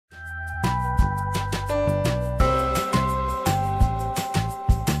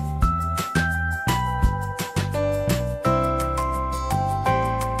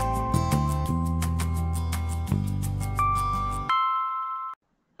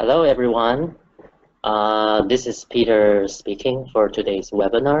Hello, everyone. This is Peter speaking for today's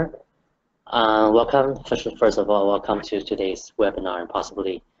webinar. Welcome, first of all, welcome to today's webinar, and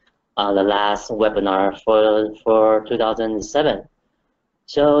possibly the last webinar for 2007.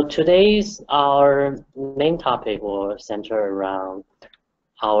 So today's our main topic will center around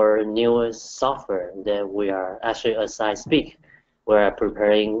our newest software that we are actually, as I speak, we're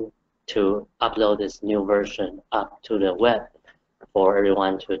preparing to upload this new version up to the web for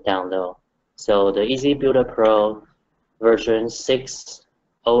everyone to download. So the EasyBuilder Pro version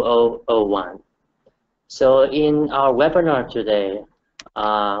 6.0001. So in our webinar today,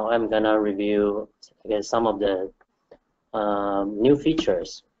 I'm gonna review some of the new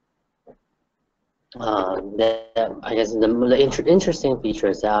features. That I guess the interesting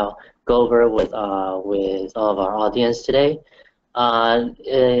features that I'll go over with all of our audience today.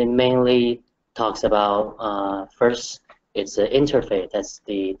 It mainly talks about first. It's the interface. That's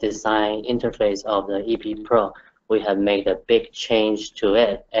the design interface of the EP Pro. We have made a big change to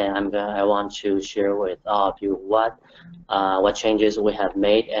it, and I want to share with all of you what changes we have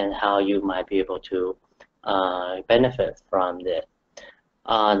made and how you might be able to benefit from it.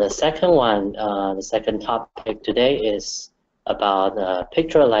 The second topic today is about the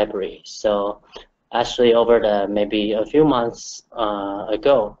picture library. So actually, over maybe a few months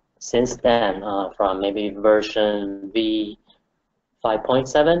ago. Since then, from maybe version V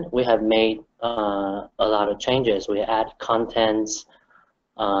 5.7, we have made a lot of changes. We add contents,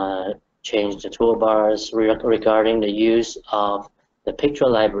 change the toolbars regarding the use of the picture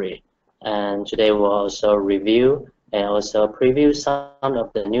library. And today we'll also review and also preview some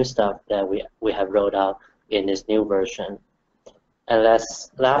of the new stuff that we have rolled out in this new version. And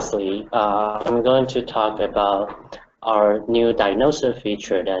lastly, I'm going to talk about our new Diagnoser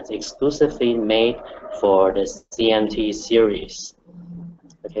feature that's exclusively made for the CMT series.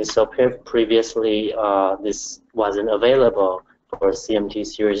 Okay, so previously this wasn't available for CMT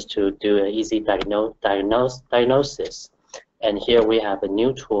series to do an easy diagnosis. And here we have a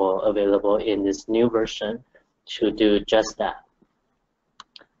new tool available in this new version to do just that.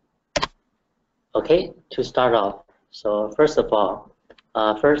 Okay, to start off, so first of all,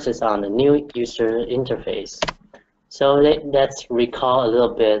 first is on the new user interface. So let's recall a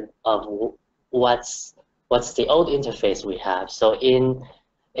little bit of what's the old interface we have. So in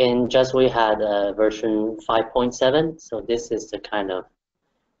just we had version 5.7. So this is the kind of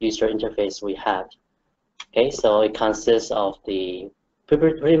user interface we have. Okay, so it consists of the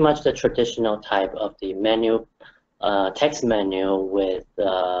pretty much the traditional type of the menu, text menu with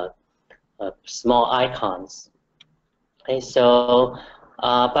small icons. Okay, so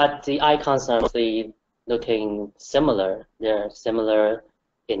but the icons are mostly looking similar. They're similar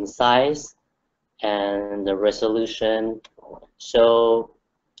in size and the resolution. So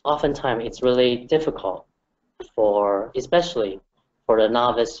oftentimes it's really difficult especially for the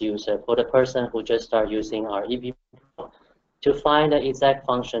novice user, for the person who just start using our EP Pro, to find the exact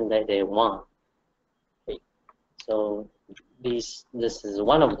function that they want. So this is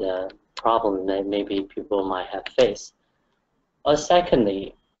one of the problems that maybe people might have faced.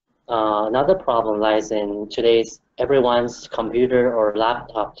 Secondly, another problem lies in today's everyone's computer or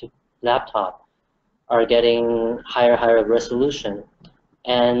laptop are getting higher resolution.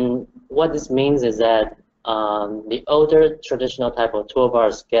 And what this means is that the older traditional type of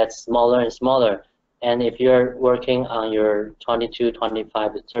toolbars get smaller and smaller. And if you're working on your 22,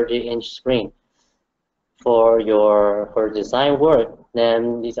 25 to 30-inch screen for design work,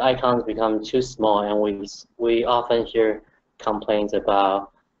 then these icons become too small, and we often hear complaints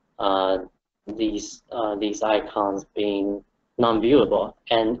about these icons being non-viewable.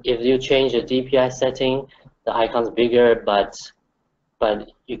 And if you change the DPI setting, the icon's bigger, but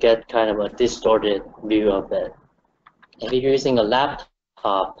you get kind of a distorted view of it. If you're using a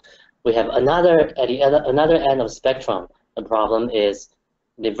laptop, we have another end of spectrum. The problem is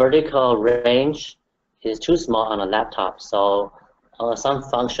the vertical range is too small on a laptop, so some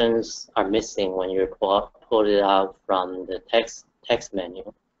functions are missing when you pull it out from the text menu.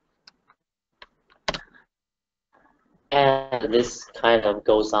 And this kind of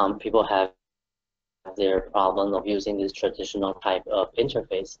goes on. People have their problem of using this traditional type of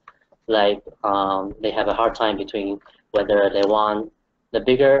interface. Like they have a hard time between whether they want the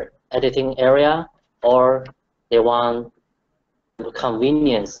bigger editing area or they want the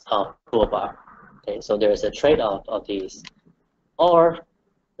convenience of toolbar. Okay, so there's a trade-off of these. Or,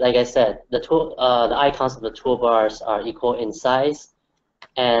 like I said, the icons of the toolbars are equal in size,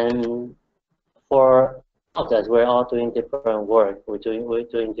 and for all of that, we're all doing different work. We're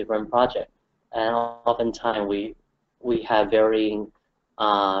doing different projects, and oftentimes we have varying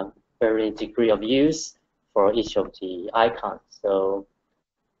varying degree of use for each of the icons. So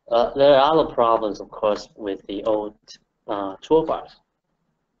there are other problems, of course, with the old toolbars.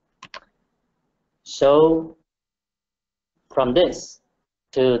 So from this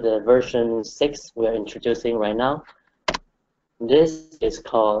to the version 6 we're introducing right now, this is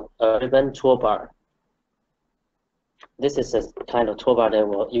called a ribbon toolbar. This is a kind of toolbar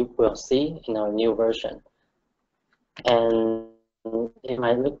that you will see in our new version. And it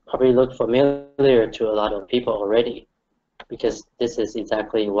might probably look familiar to a lot of people already, because this is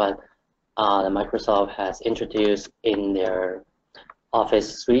exactly what the Microsoft has introduced in their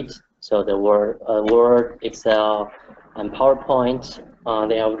Office suite. So the Word, Excel, and PowerPoint,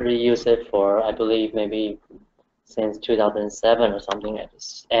 they already use it for, I believe, maybe since 2007 or something like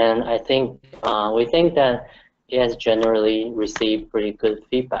this. And I think we think that it has generally received pretty good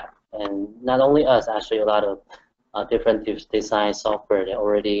feedback. And not only us, actually, a lot of different design software they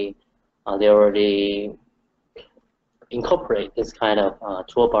already incorporate this kind of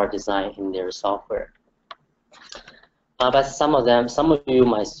toolbar design in their software. But some of you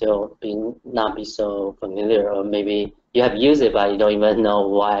might still not be so familiar, or maybe you have used it but you don't even know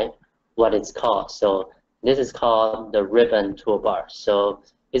what it's called. So this is called the ribbon toolbar. So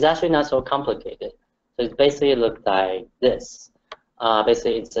it's actually not so complicated. So it basically looks like this.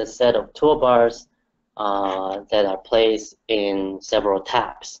 Basically, it's a set of toolbars that are placed in several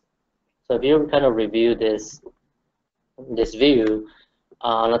tabs. So if you kind of review this view,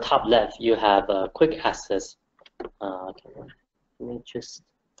 on the top left you have a quick access. Okay, let me just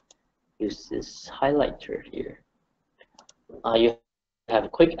use this highlighter here. You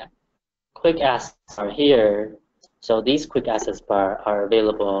have quick access bar here. So these quick access bar are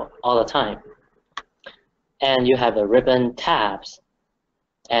available all the time. And you have the ribbon tabs.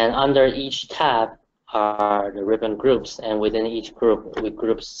 And under each tab are the ribbon groups. And within each group, we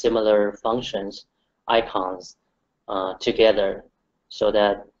group similar functions, icons, together, so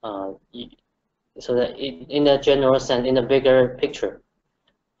that in a general sense, in a bigger picture,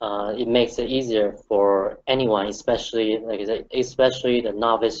 it makes it easier for anyone, especially like I said, especially the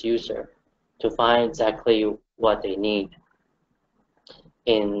novice user, to find exactly what they need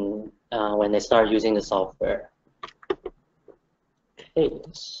in when they start using the software. Okay,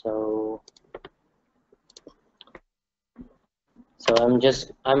 so let me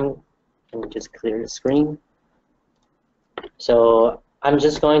just clear the screen. So I'm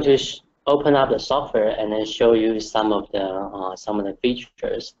just going to open up the software and then show you some of the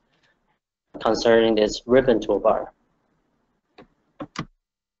features concerning this ribbon toolbar.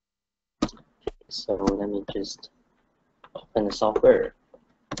 So let me just open the software.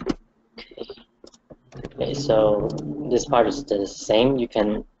 Okay, so this part is the same. You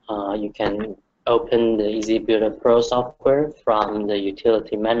can open the EasyBuilder Pro software from the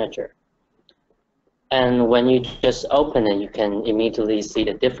utility manager. And when you just open it, you can immediately see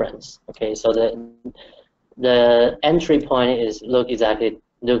the difference. Okay, so the entry point look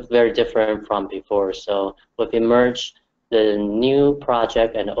very different from before. So we've merged the new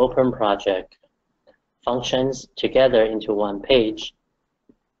project and open project functions together into one page.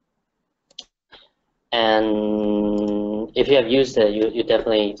 And if you have used it, you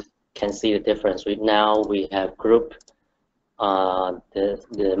definitely can see the difference. Now we have grouped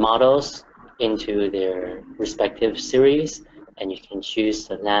the models into their respective series, and you can choose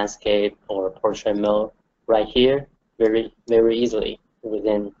the landscape or portrait mode right here very easily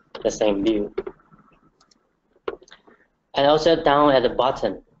within the same view. And also down at the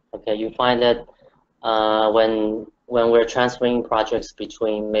bottom, okay, you find that when we're transferring projects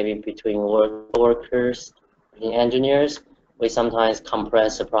between workers, between engineers, we sometimes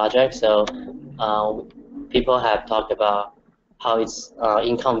compress the project. So people have talked about how it's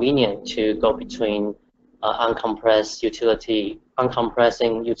inconvenient to go between uncompressing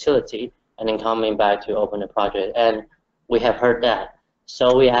utility, and then coming back to open the project. And we have heard that.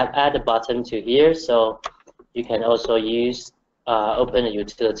 So we have added the button to here, so you can also use open a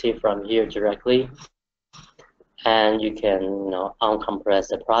utility from here directly, and you can uncompress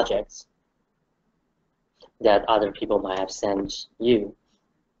the projects that other people might have sent you.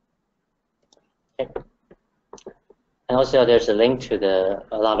 Okay. And also, there's a link to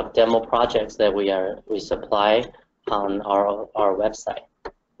a lot of demo projects that we supply on our website.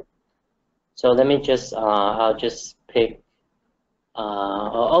 So let me just I'll just pick.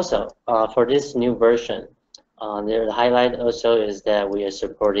 Also, for this new version, the highlight also is that we are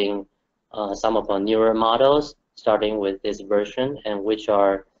supporting some of our newer models, starting with this version, and which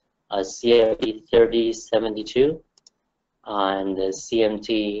are CFP 3072 and the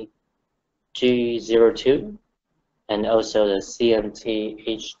CMT G02. and also the CMT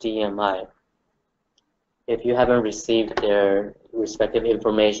HDMI. If you haven't received their respective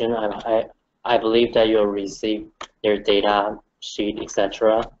information, I believe that you'll receive their data sheet,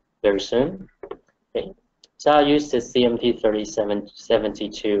 etc. very soon. Okay. So I'll use the CMT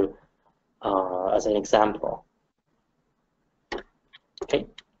 3772 as an example. Okay.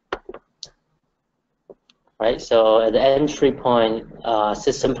 Right, so at the entry point,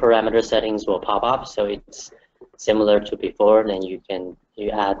 system parameter settings will pop up, so it's similar to before. Then you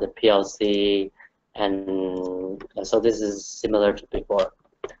add the PLC, and so this is similar to before.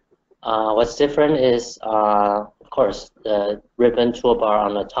 What's different is, of course, the ribbon toolbar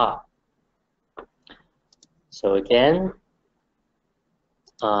on the top. So again,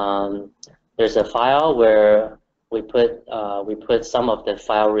 there's a file where we put some of the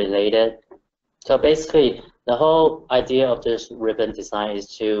file related. So basically, the whole idea of this ribbon design is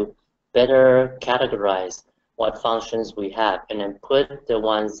to better categorize what functions we have and then put the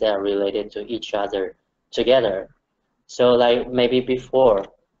ones that are related to each other together. So like maybe before,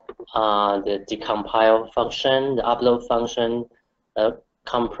 the decompile function, the upload function,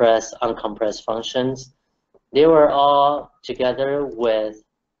 compress, uncompress functions, they were all together with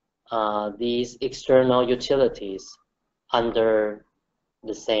these external utilities under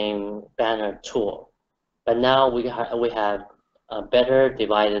the same banner tool. But now we have better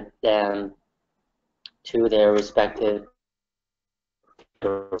divided them to their respective.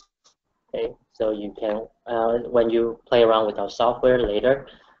 Okay, so you can when you play around with our software later,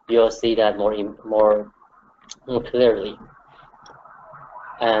 you'll see that more clearly.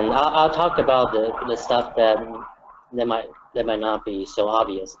 And I'll talk about the stuff that might not be so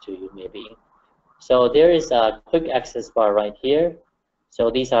obvious to you maybe. So there is a quick access bar right here. So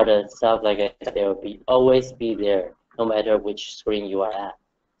these are the stuff, like I said, they will always be there, no matter which screen you are at.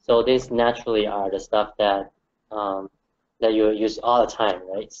 So these naturally are the stuff that that you use all the time,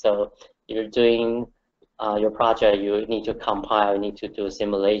 right? So you're doing your project, you need to compile, you need to do a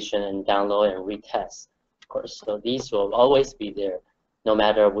simulation and download and retest, of course. So these will always be there, no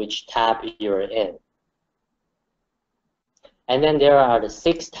matter which tab you're in. And then there are the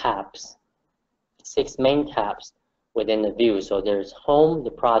 6 tabs, 6 main tabs within the view. So there's home,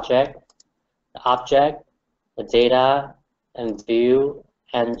 the project, the object, the data, and view,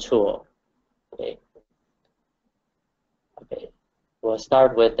 and tool. Okay. Okay. We'll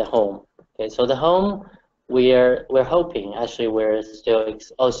start with the home. Okay. So the home, we're hoping, actually we're still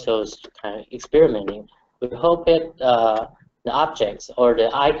also kind of experimenting. We hope it the objects or the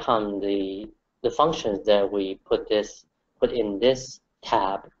icon, the functions that we put in this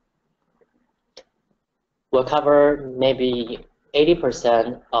tab will cover maybe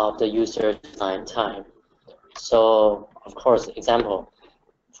 80% of the user design time. So, of course,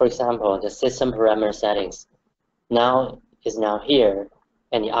 for example, the system parameter settings is now here,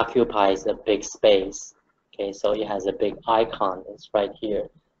 and it occupies a big space. Okay, so it has a big icon. It's right here.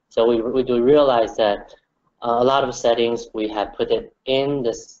 So we do realize that a lot of settings we have put it in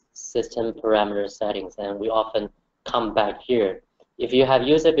the system parameter settings, and we often come back here. If you have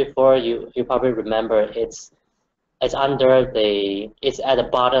used it before, you probably remember it's at the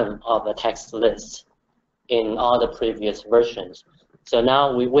bottom of a text list in all the previous versions. So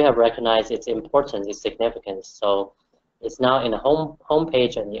now we have recognized its importance, its significance. So it's now in the home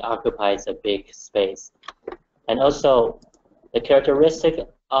page, and it occupies a big space. And also, the characteristic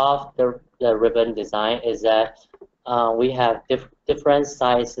of the ribbon design is that we have different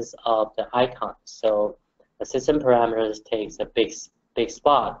sizes of the icons. So the system parameters takes a big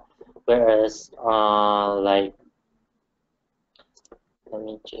spot, whereas like, let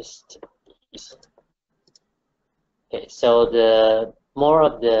me just, okay, so the more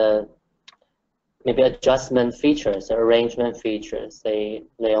of the maybe adjustment features, arrangement features, they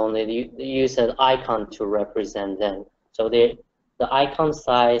only use an icon to represent them. So the icon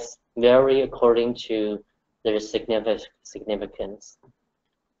size vary according to their significance.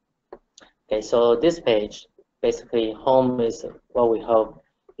 Okay, so this page, basically home is what we hope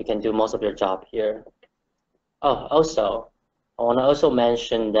you can do most of your job here. Oh, also, I want to also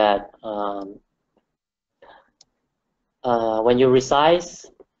mention that when you resize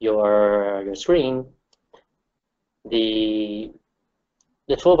your screen, the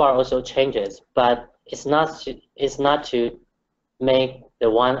toolbar also changes, but it's not to make the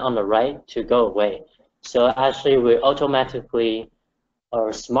one on the right to go away. So actually, we automatically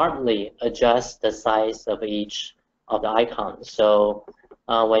or smartly adjust the size of each of the icons. So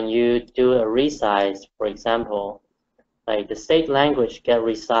when you do a resize, for example, like the state language get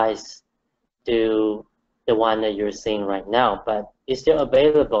resized to the one that you're seeing right now, but it's still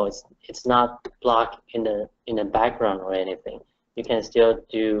available. It's not blocked in in the background or anything. You can still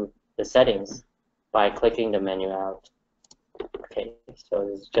do the settings by clicking the menu out. Okay, so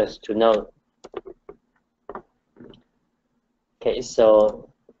it's just to note. Okay, so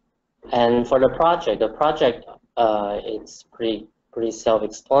and for the project it's pretty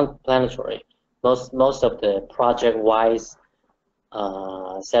self-explanatory. Most of the project-wise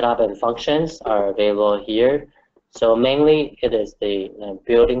setup and functions are available here. So mainly it is the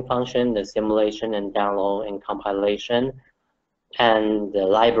building function, the simulation and download and compilation, and the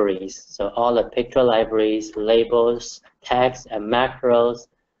libraries. So all the picture libraries, labels, text and macros,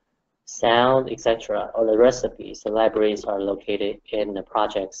 sound, etc. All the recipes, the libraries are located in the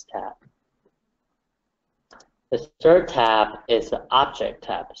projects tab. The third tab is the object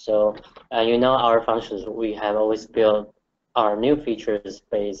tab. So you know our functions, we have always built our new features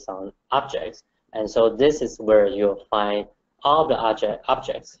based on objects. And so this is where you'll find all the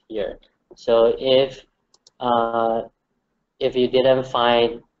objects here. So if you didn't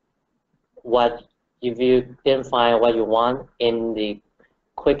find what you want in the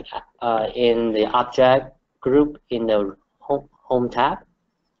in the object group in the home tab,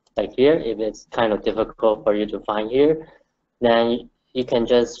 like here, if it's kind of difficult for you to find here, then you can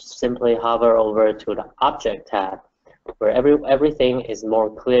just simply hover over to the object tab, where everything is more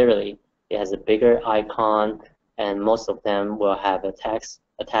clearly. It has a bigger icon, and most of them will have a text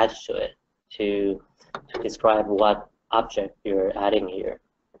attached to it to describe what object you're adding here.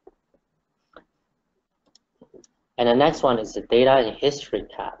 And the next one is the data and history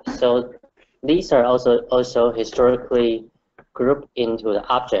tab. So these are also historically grouped into the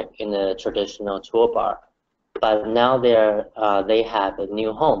object in the traditional toolbar, but now they have a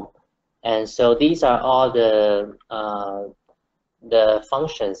new home. And so these are all the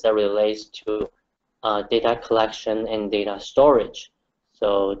functions that relates to data collection and data storage.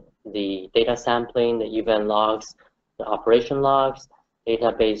 So the data sampling, the event logs, the operation logs,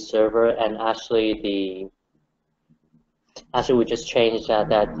 database server, and actually we just changed that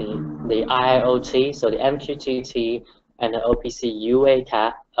the IIoT, so the MQTT and the OPC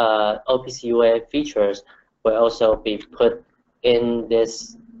UA features will also be put in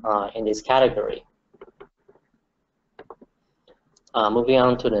this category. Moving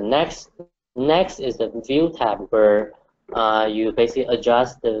on to the next is the view tab, where you basically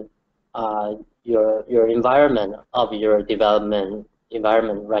adjust the your environment of your development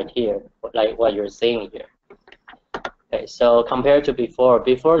environment right here, like what you're seeing here. Okay, so compared to before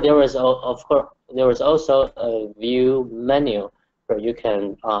there was also a view menu where you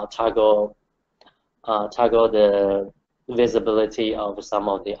can toggle the visibility of some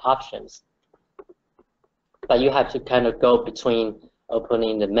of the options. But you have to kind of go between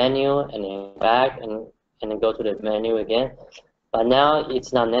opening the menu and then back and then go to the menu again. But now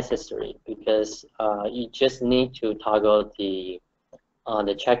it's not necessary, because you just need to toggle the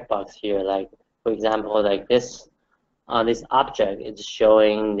checkbox here. Like for example, like this object is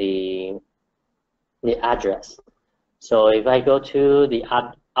showing the address. So if I go to the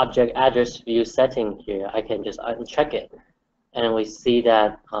object address view setting here, I can just uncheck it, and we see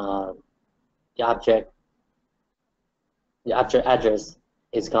that the object address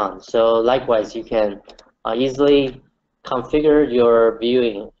is gone. So likewise, you can easily configure your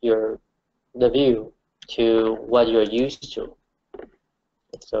the view to what you're used to.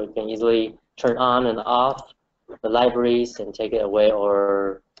 So you can easily turn on and off the libraries and take it away,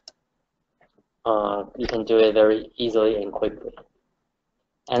 or you can do it very easily and quickly.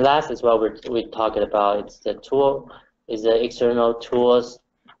 And last is what we're talking about. It's the external tools.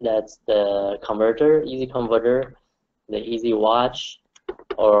 That's the converter, Easy Converter, the Easy Watch,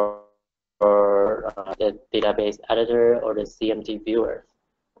 or the database editor, or the CMD viewer.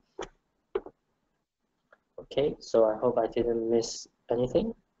 Okay, so I hope I didn't miss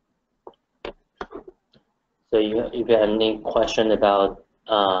anything. So if you have any question about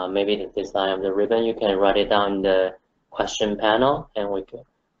maybe the design of the ribbon, you can write it down in the question panel, and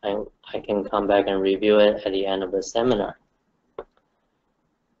I can come back and review it at the end of the seminar.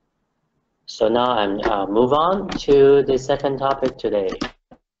 So now I'm move on to the second topic today.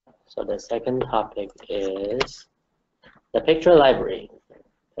 So the second topic is the picture library.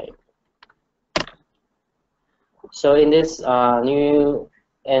 Okay. So in this new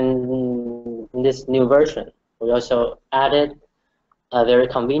version, we also added a very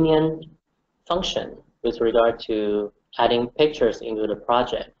convenient function with regard to adding pictures into the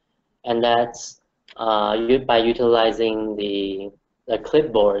project, and that's by utilizing the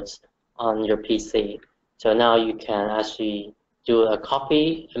clipboards on your PC. So now you can actually do a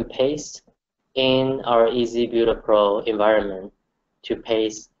copy and paste in our EasyBuilder Pro environment to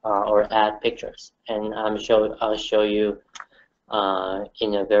paste or add pictures, and I'll show you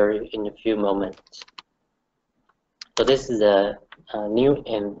in a few moments. So this is a new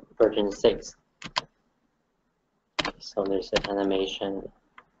in version 6. So there's an animation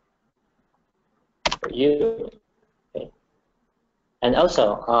for you. Okay. And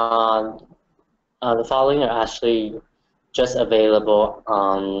also, the following are actually just available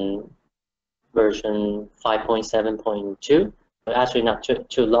on version 5.7.2. Actually, not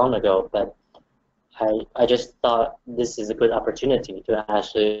too long ago, but I just thought this is a good opportunity to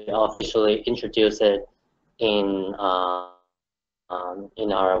actually officially introduce it in our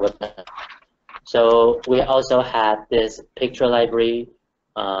website. So we also had this picture library.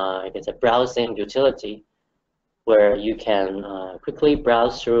 It's a browsing utility where you can quickly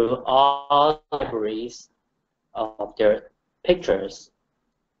browse through all libraries of their pictures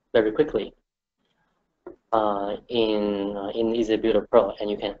very quickly in EasyBuilder Pro, and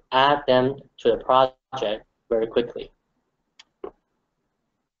you can add them to the project very quickly.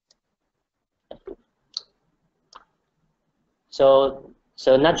 So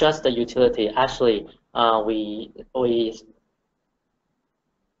not just the utility. Actually, we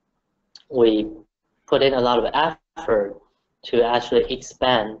put in a lot of effort to actually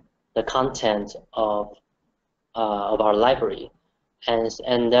expand the content of our library, and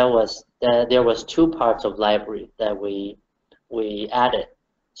there was two parts of library that we added.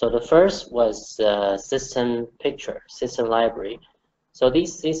 So the first was system library. So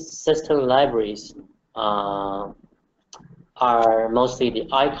these system libraries are mostly the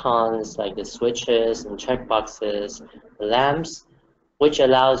icons like the switches and checkboxes, lamps, which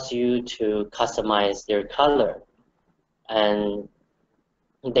allows you to customize their color, and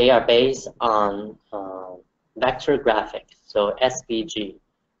they are based on vector graphics, so SVG.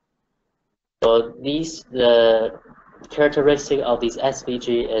 So the characteristic of these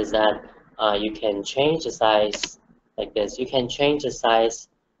SVG is that you can change the size like this. You can change the size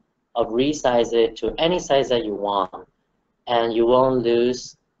of resize it to any size that you want, and you won't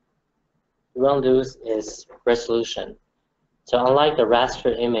lose its resolution. So unlike the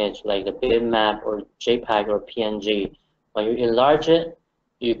raster image like the bitmap or JPEG or PNG, when you enlarge it,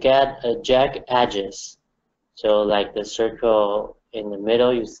 you get jagged edges. So like the circle in the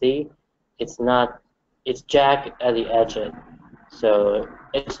middle you see, it's jagged at the edges, so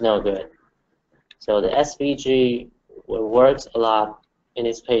it's no good. So the SVG works a lot in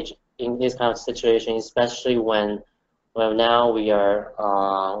this kind of situation, especially when now we're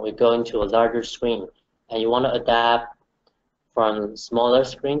going to a larger screen and you want to adapt from smaller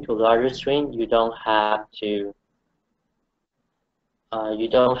screen to larger screen. You don't have to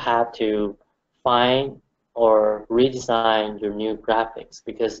find or redesign your new graphics,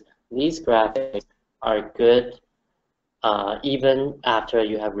 because these graphics are good even after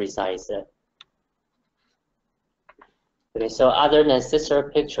you have resized it. Okay, so other than sister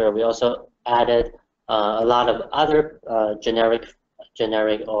picture, we also added a lot of other generic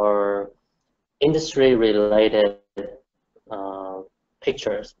or industry-related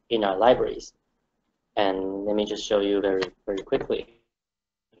pictures in our libraries. And let me just show you very quickly.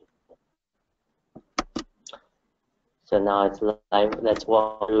 So now let's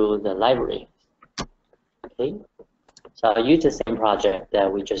walk through the library. Okay. So I'll use the same project that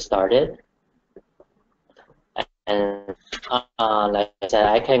we just started. And like I said,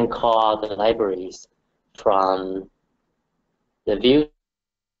 I can call the libraries from the view.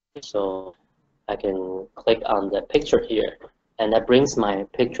 So I can click on the picture here, and that brings my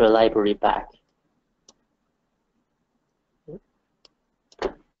picture library back.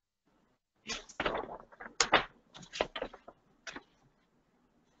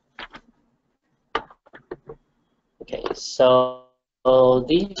 Okay, so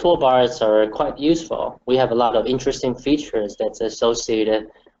these toolbars are quite useful. We have a lot of interesting features that's associated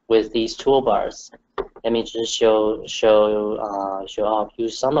with these toolbars. Let me just show you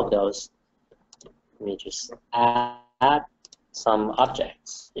some of those. Let me just add some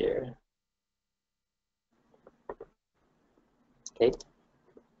objects here. Okay.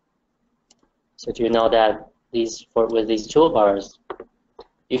 So do you know that with these toolbars,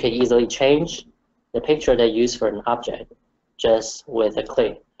 you can easily change the picture they use for an object just with a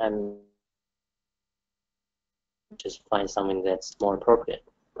click, and just find something that's more appropriate.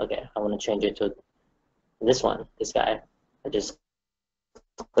 Okay, I want to change it to this guy. I just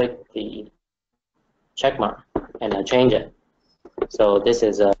click the check mark and I change it. So this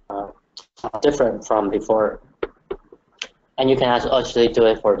is different from before. And you can actually do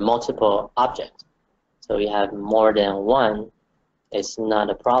it for multiple objects. So you have more than one, it's not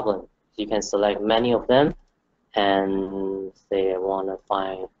a problem. You can select many of them and say I want to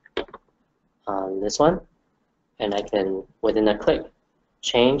find this one, and I can, within a click,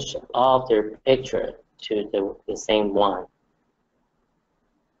 change all of their picture to the same one.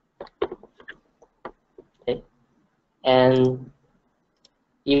 Okay. And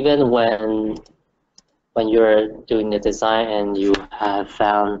even when you're doing the design and you have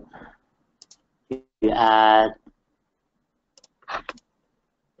found, you add,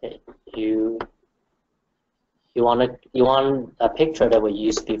 you want a picture that we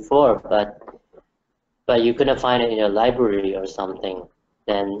used before, but you couldn't find it in your library or something,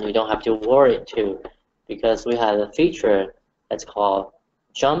 then you don't have to worry too, because we have a feature that's called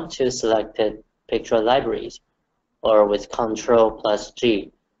jump to selected picture libraries, or with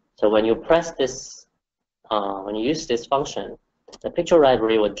Ctrl+G. So when you press this, when you use this function, the picture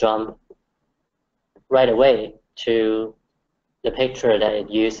library will jump right away to the picture that it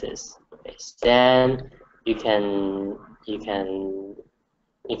uses. Okay. Then you can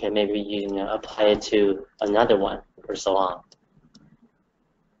maybe apply it to another one, or so on.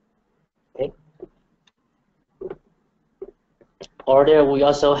 Okay. Or there we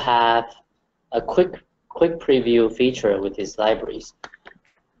also have a quick preview feature with these libraries.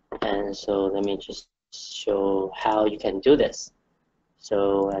 And so let me just show how you can do this.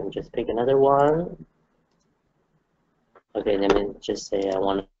 So I'm just pick another one. Okay, let me just say I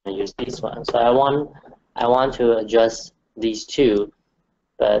want to use this one. So I want to adjust these two,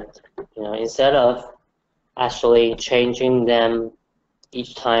 but instead of actually changing them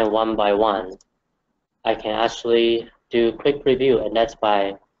each time one by one, I can actually do quick preview, and that's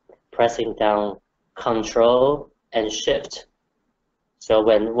by pressing down Control and Shift. So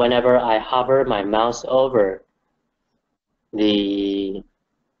whenever I hover my mouse over the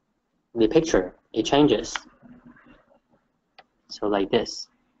picture, it changes. So like this.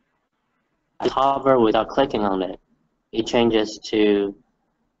 I hover without clicking on it. It changes to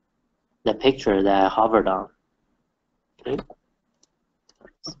the picture that I hovered on. Okay.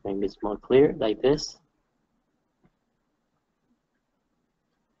 So maybe it's more clear, like this.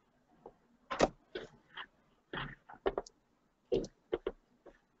 Okay.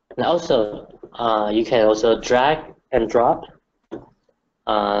 And also, you can also drag and drop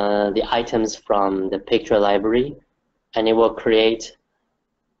the items from the picture library, and it will create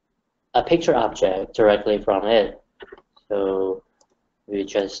a picture object directly from it. So we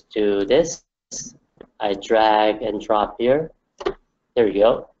just do this. I drag and drop here. There you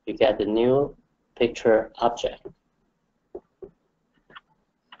go. You get the new picture object.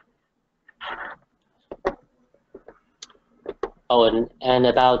 Oh, and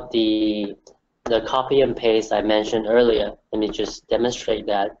about the copy and paste I mentioned earlier, let me just demonstrate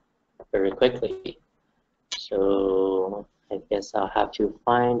that very quickly. So I guess I'll have to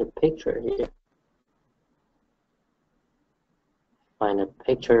find a picture here. Find a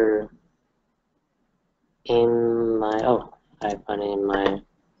picture in my, I find it in my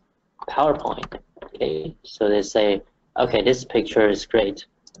PowerPoint. Okay, so they say, okay, this picture is great.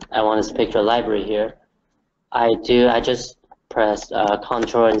 I want this picture library here. I just press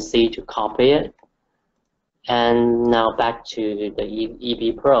Ctrl and C to copy it. And now back to the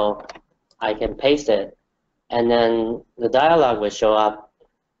EB Pro, I can paste it. And then the dialog will show up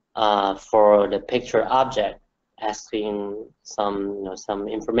for the picture object, asking some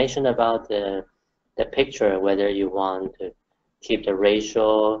information about the picture, whether you want to keep the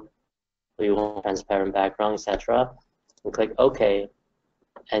ratio, or you want transparent background, etc. And click OK,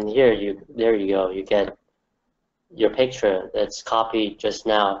 and there you go. You get your picture that's copied just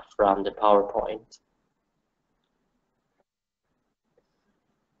now from the PowerPoint.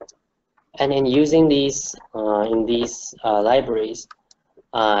 And in using these libraries,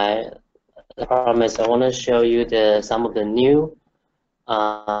 I promise I want to show you some of the new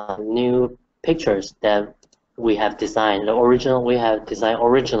pictures that we have designed. We have designed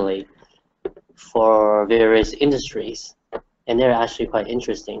originally for various industries, and they're actually quite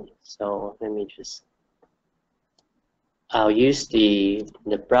interesting. So let me just, I'll use the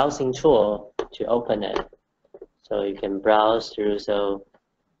browsing tool to open it, so you can browse through. So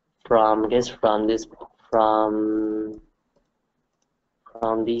from this point,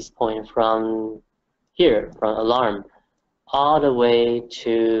 from here, from alarm, all the way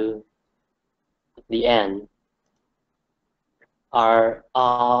to the end, are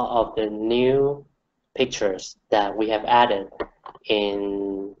all of the new pictures that we have added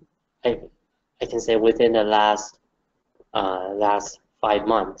in, I can say, within the last 5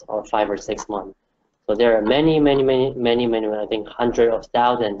 months or 5 or 6 months. So there are many, I think hundreds of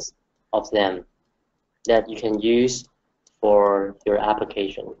thousands of them that you can use for your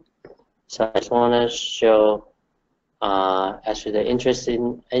application. So I just want to show Actually, the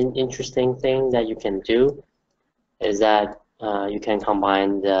interesting thing that you can do is that you can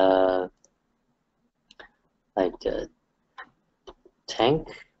combine the tank.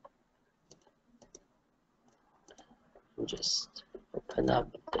 Just open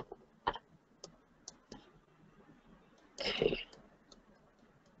up. Okay.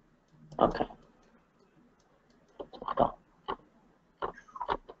 Okay. Oh.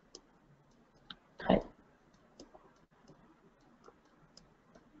 Okay.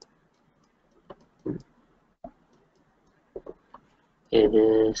 It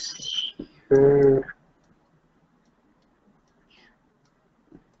is here.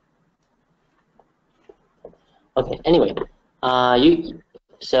 Okay. Anyway, I need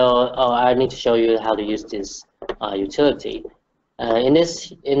to show you how to use this utility. In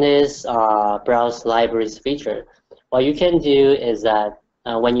this browse libraries feature, what you can do is that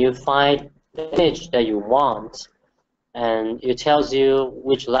when you find the image that you want, and it tells you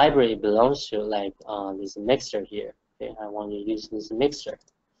which library it belongs to, like this mixer here. Okay, I want to use this mixer.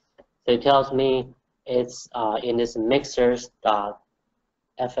 So it tells me it's in this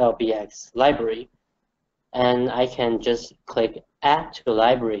mixers.flbx library, and I can just click add to the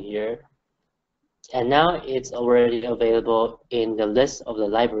library here, and now it's already available in the list of the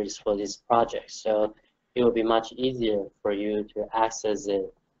libraries for this project. So it will be much easier for you to access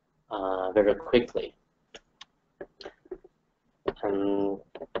it very quickly.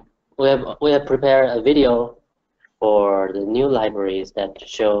 We have prepared a video for the new libraries that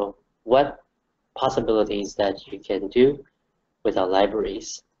show what possibilities that you can do with our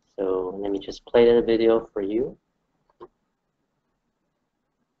libraries. So let me just play the video for you.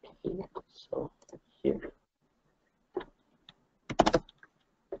 So here.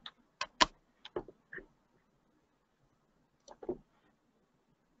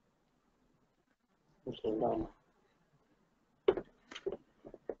 Okay, now.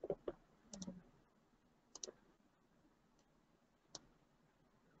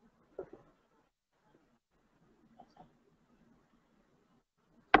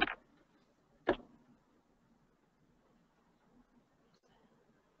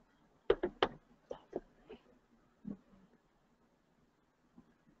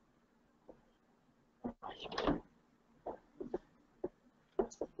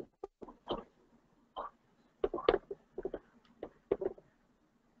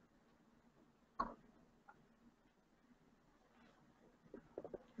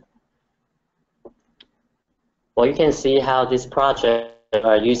 Well, you can see how this project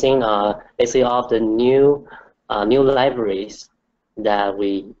are using basically all of the new libraries that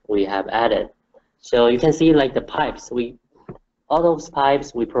we have added. So you can see like the pipes. All those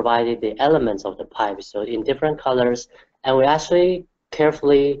pipes, we provided the elements of the pipes, so in different colors, and we actually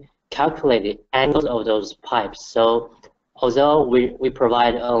carefully calculated angles of those pipes. So although we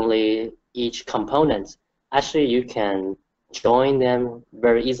provide only each component, actually you can join them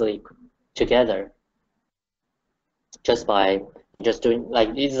very easily together just by doing like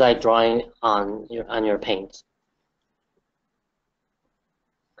it's like drawing on your paint.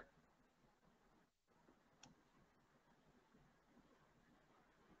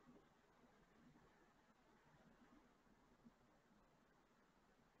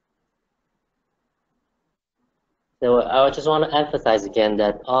 So I just want to emphasize again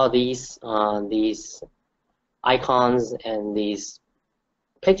that all these icons and these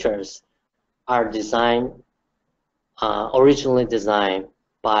pictures are originally designed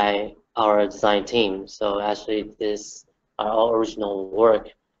by our design team. So actually, this are all original work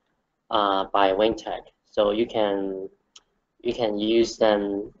by Weintek. So you can use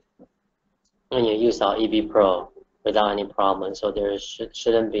them when you use our EB Pro without any problem. So there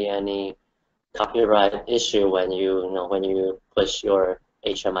shouldn't be any copyright issue when you push your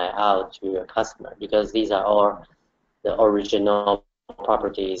HMI out to your customer, because these are all the original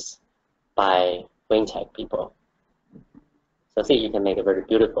properties by Weintek people. So see, you can make a very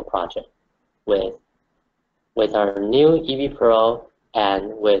beautiful project with our new EB Pro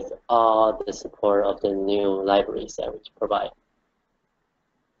and with all the support of the new libraries that we provide.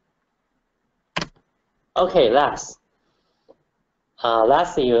 Okay, lastly,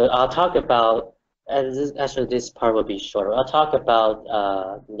 I'll talk about, actually this part will be shorter. I'll talk about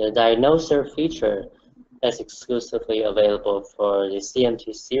the Diagnoser feature that's exclusively available for the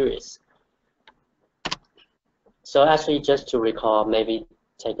CMT series. So actually, just to recall, maybe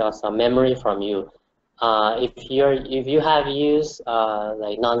take out some memory from you. If you have used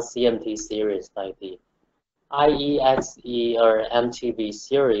like non-CMT series like the IEXE or MTB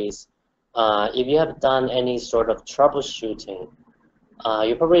series, if you have done any sort of troubleshooting,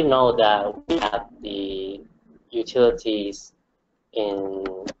 you probably know that we have the utilities in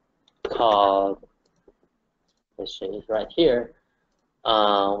called, let's show it right here.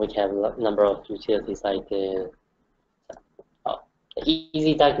 We have a number of utilities like the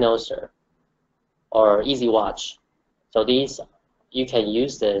Easy Diagnoser or Easy Watch. So you can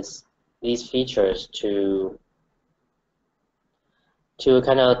use these features to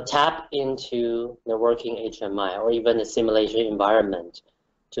kind of tap into the working HMI or even the simulation environment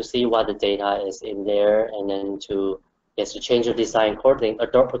to see what the data is in there, and then to change the design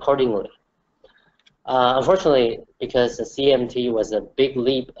accordingly. Unfortunately, because the CMT was a big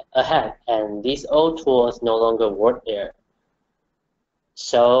leap ahead, and these old tools no longer work there.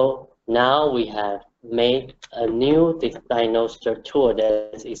 So now we have made a new Diagnoser tool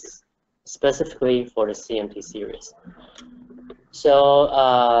that is specifically for the CMT series. So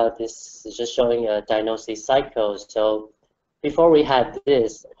this is just showing a diagnosis cycle. So before we had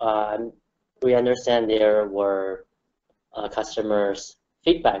this, we understand there were customers'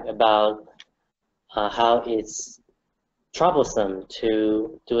 feedback about how it's troublesome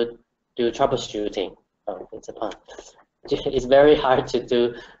to do troubleshooting. Oh, it's a pun. It's very hard to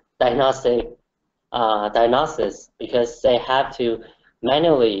do diagnosis because they have to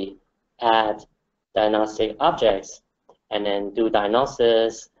manually add diagnostic objects and then do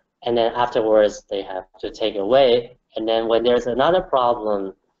diagnosis, and then afterwards they have to take away, and then when there's another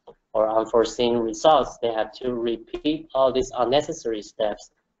problem or unforeseen results, they have to repeat all these unnecessary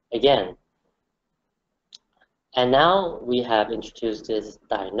steps again. And now we have introduced this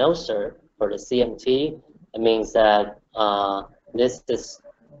Diagnoser for the CMT. It means that this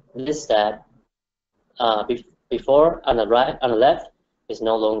step before on the left is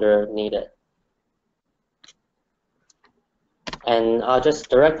no longer needed. And I'll just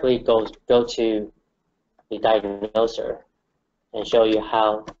directly go to the Diagnoser and show you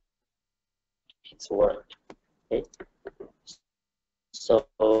how it's worked. Okay. So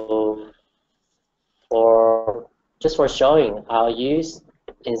for showing, I'll use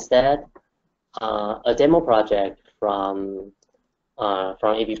instead a demo project from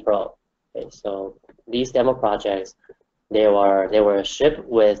EB Pro. Okay, so these demo projects, they were shipped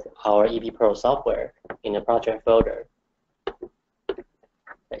with our EB Pro software in a project folder.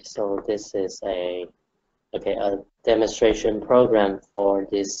 Okay, so this is a demonstration program for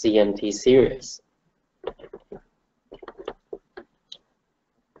this CMT series.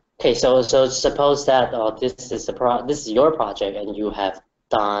 Okay, so suppose that this is your project and you have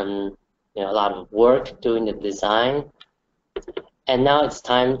done a lot of work doing the design, and now it's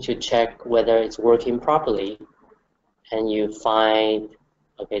time to check whether it's working properly, and you find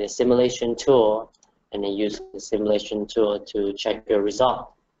the simulation tool, and then use the simulation tool to check your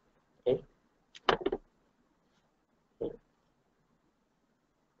result. Okay. Okay.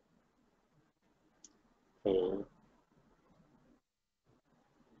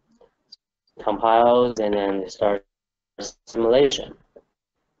 Compiles and then start simulation.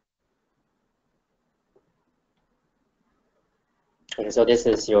 Okay, so this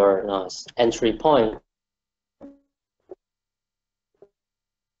is your entry point,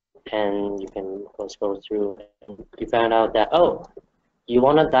 and you can scroll through. And you found out that you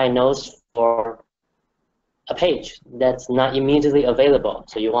want to diagnose for a page that's not immediately available.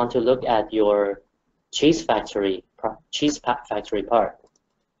 So you want to look at your cheese factory part.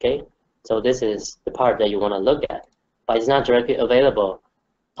 Okay, so this is the part that you want to look at, but it's not directly available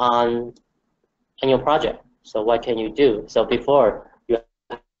on your project. So what can you do? So before you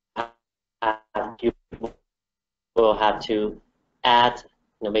will have to add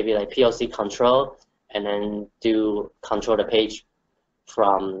maybe like PLC control, and then control the page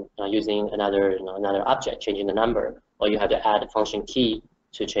from using another object, changing the number, or you have to add a function key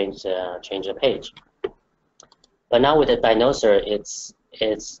to change the page. But now with the Diagnoser, it's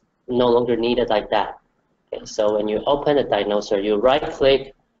no longer needed like that. Okay, so when you open the Diagnoser, you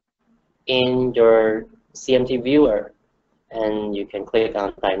right-click in your CMT viewer, and you can click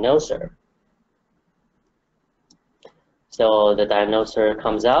on Diagnoser. So the Diagnoser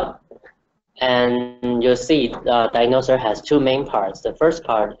comes out, and you'll see the Diagnoser has two main parts. The first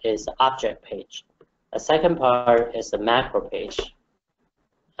part is the object page. The second part is the macro page.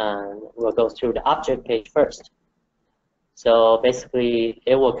 And we'll go through the object page first. So basically,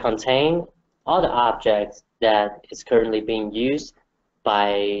 it will contain all the objects that is currently being used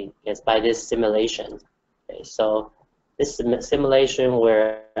by this simulation. Okay, so this simulation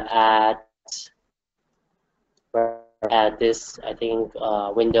we're at this, I think,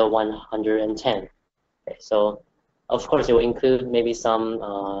 window 110. Okay, so of course it will include maybe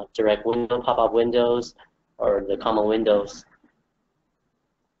some direct window, pop-up windows, or the common windows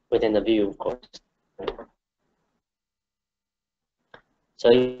within the view, of course. So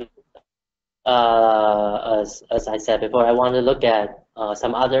as I said before, I want to look at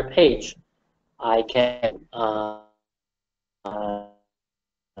some other page. I can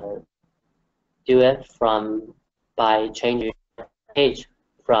do it by changing page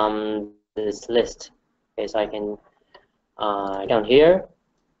from this list. Okay, so I can down here.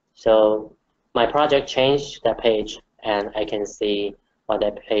 So my project changed that page, and I can see what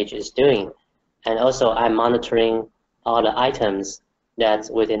that page is doing. And also, I'm monitoring all the items that's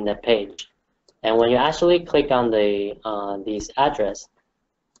within the page. And when you actually click on these address,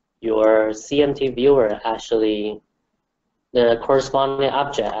 your CMT viewer actually, the corresponding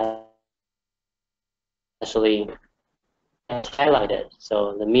object actually highlighted.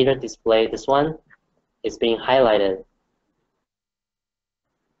 So the meter display, this one, is being highlighted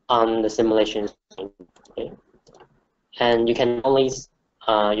on the simulation screen. Okay? And you can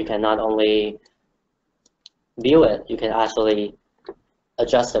not only view it, you can actually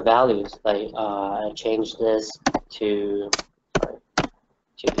adjust the values. Like I change this to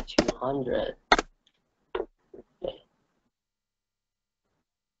 200. Okay.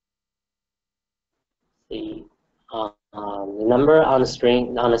 The number on the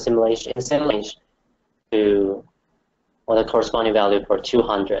screen on the simulation is changed to the corresponding value for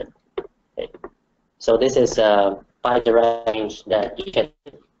 200. Okay. So this is a bi-direct range that you get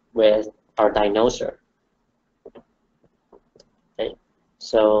with our Diagnoser. Okay.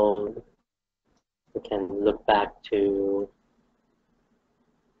 So we can look back to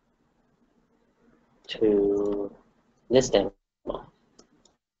this demo.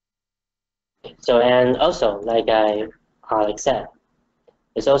 So, and also, like Alex said,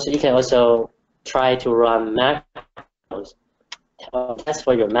 it's also, you can also try to run macros, test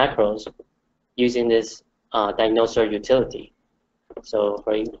for your macros using this Diagnoser utility. So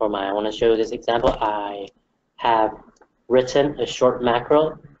I want to show you this example. I have written a short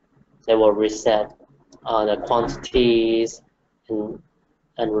macro that will reset the quantities and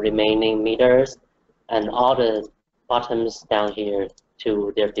remaining meters and all the bottoms down here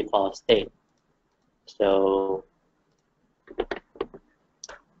to their default state. So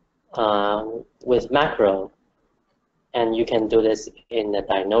with macro, and you can do this in the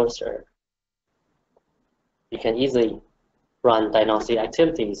Diagnoser, you can easily run diagnostic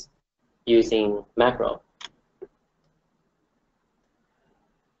activities using macro.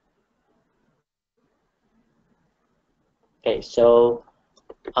 Okay, so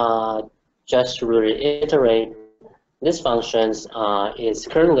just to reiterate, this functions is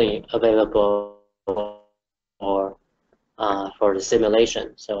currently available for the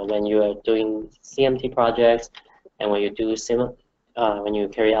simulation. So when you are doing CMT projects and when you do when you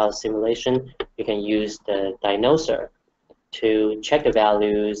carry out simulation, you can use the Diagnoser to check the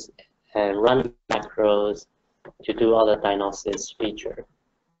values and run macros to do all the diagnosis feature.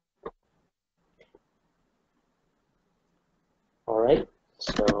 All right,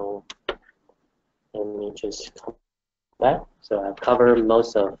 so let me just come back. So I've covered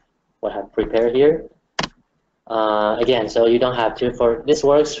most of what I've prepared here. Again, so you don't have to, this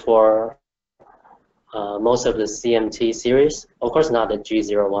works for most of the CMT series. Of course, not the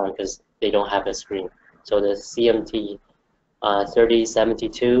G01 because they don't have a screen. So the CMT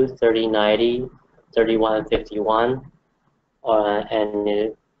 3072, 3090, 3151, and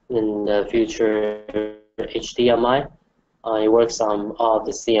in the future HDMI, it works on all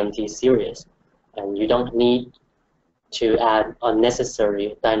the CMT series. And you don't need to add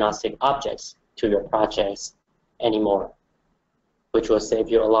unnecessary diagnostic objects to your projects anymore, which will save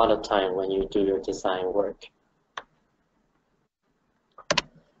you a lot of time when you do your design work.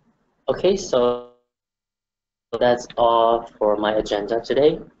 Okay, so that's all for my agenda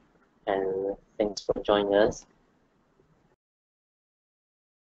today, and thanks for joining us.